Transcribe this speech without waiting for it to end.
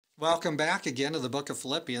Welcome back again to the book of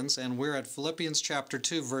Philippians, and we're at Philippians chapter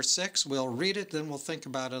 2, verse 6. We'll read it, then we'll think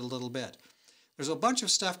about it a little bit. There's a bunch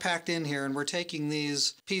of stuff packed in here, and we're taking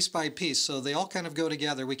these piece by piece, so they all kind of go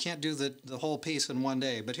together. We can't do the whole piece in one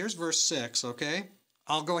day, but here's verse 6, okay?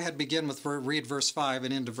 I'll go ahead and begin with read verse 5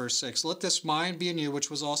 and into verse 6. Let this mind be in you, which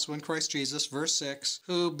was also in Christ Jesus, verse 6,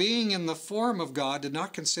 who being in the form of God did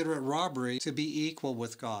not consider it robbery to be equal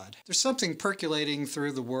with God. There's something percolating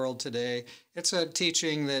through the world today. It's a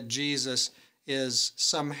teaching that Jesus is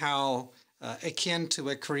somehow akin to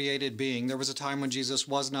a created being. There was a time when Jesus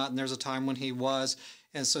was not, and there's a time when he was,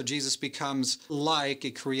 and so Jesus becomes like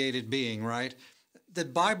a created being, right? The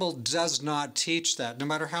Bible does not teach that. No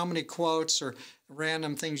matter how many quotes or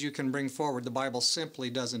random things you can bring forward, the Bible simply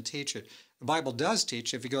doesn't teach it. The Bible does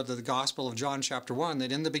teach, if you go to the Gospel of John chapter 1,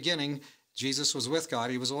 that in the beginning, Jesus was with God.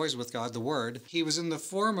 He was always with God, the Word. He was in the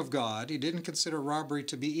form of God. He didn't consider robbery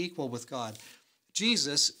to be equal with God.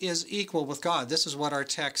 Jesus is equal with God. This is what our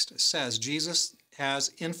text says. Jesus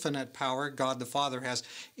has infinite power. God the Father has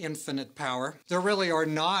infinite power. There really are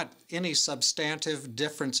not any substantive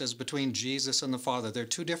differences between Jesus and the Father. They're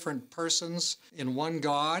two different persons in one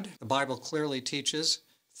God. The Bible clearly teaches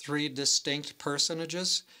three distinct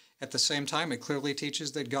personages. At the same time, it clearly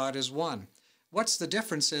teaches that God is one. What's the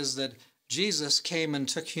difference is that Jesus came and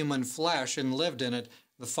took human flesh and lived in it.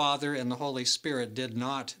 The Father and the Holy Spirit did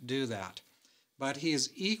not do that. But he is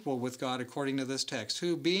equal with God according to this text,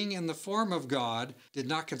 who being in the form of God did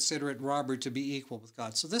not consider it robbery to be equal with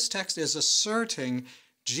God. So this text is asserting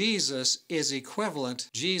Jesus is equivalent.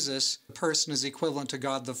 Jesus, the person, is equivalent to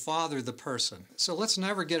God the Father, the person. So let's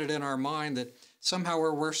never get it in our mind that somehow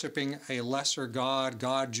we're worshiping a lesser God,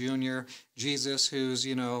 God Jr., Jesus, who's,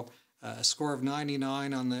 a score of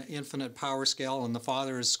 99 on the infinite power scale, and the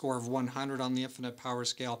Father is a score of 100 on the infinite power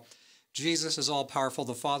scale. Jesus is all-powerful,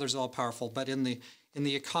 the Father is all-powerful, but in the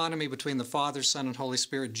economy between the Father, Son, and Holy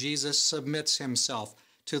Spirit, Jesus submits himself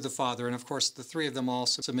to the Father, and of course the three of them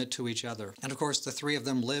also submit to each other. And of course the three of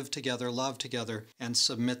them live together, love together, and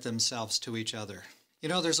submit themselves to each other.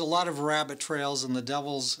 There's a lot of rabbit trails, and the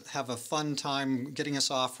devils have a fun time getting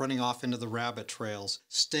us off, running off into the rabbit trails.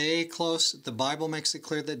 Stay close. The Bible makes it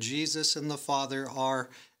clear that Jesus and the Father are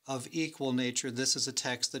of equal nature. This is a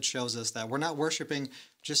text that shows us that. We're not worshiping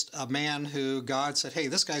just a man who God said, hey,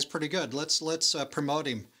 this guy's pretty good. Let's promote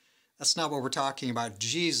him. That's not what we're talking about.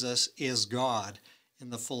 Jesus is God in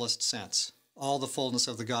the fullest sense. All the fullness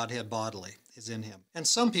of the Godhead bodily is in him. And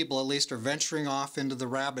some people at least are venturing off into the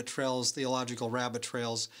rabbit trails, theological rabbit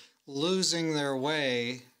trails, losing their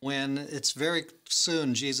way when it's very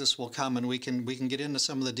soon Jesus will come, and we can get into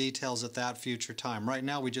some of the details at that future time. Right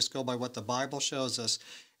now we just go by what the Bible shows us,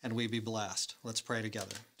 and we be blessed. Let's pray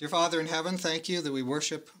together. Dear Father in heaven, thank you that we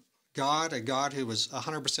worship God, a God who was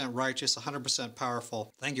 100% righteous, 100%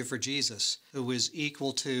 powerful. Thank you for Jesus, who is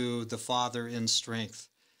equal to the Father in strength.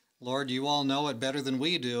 Lord, you all know it better than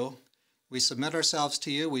we do. We submit ourselves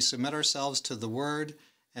to you. We submit ourselves to the Word,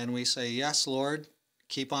 and we say, yes, Lord,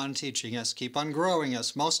 keep on teaching us. Keep on growing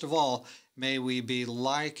us. Most of all, may we be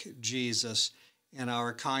like Jesus in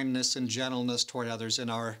our kindness and gentleness toward others, in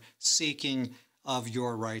our seeking of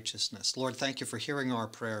your righteousness. Lord, thank you for hearing our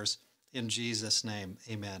prayers. In Jesus' name,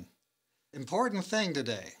 amen. Important thing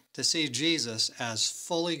today, to see Jesus as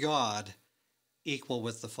fully God, equal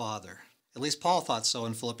with the Father. At least Paul thought so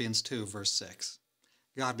in Philippians 2, verse 6.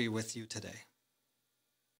 God be with you today.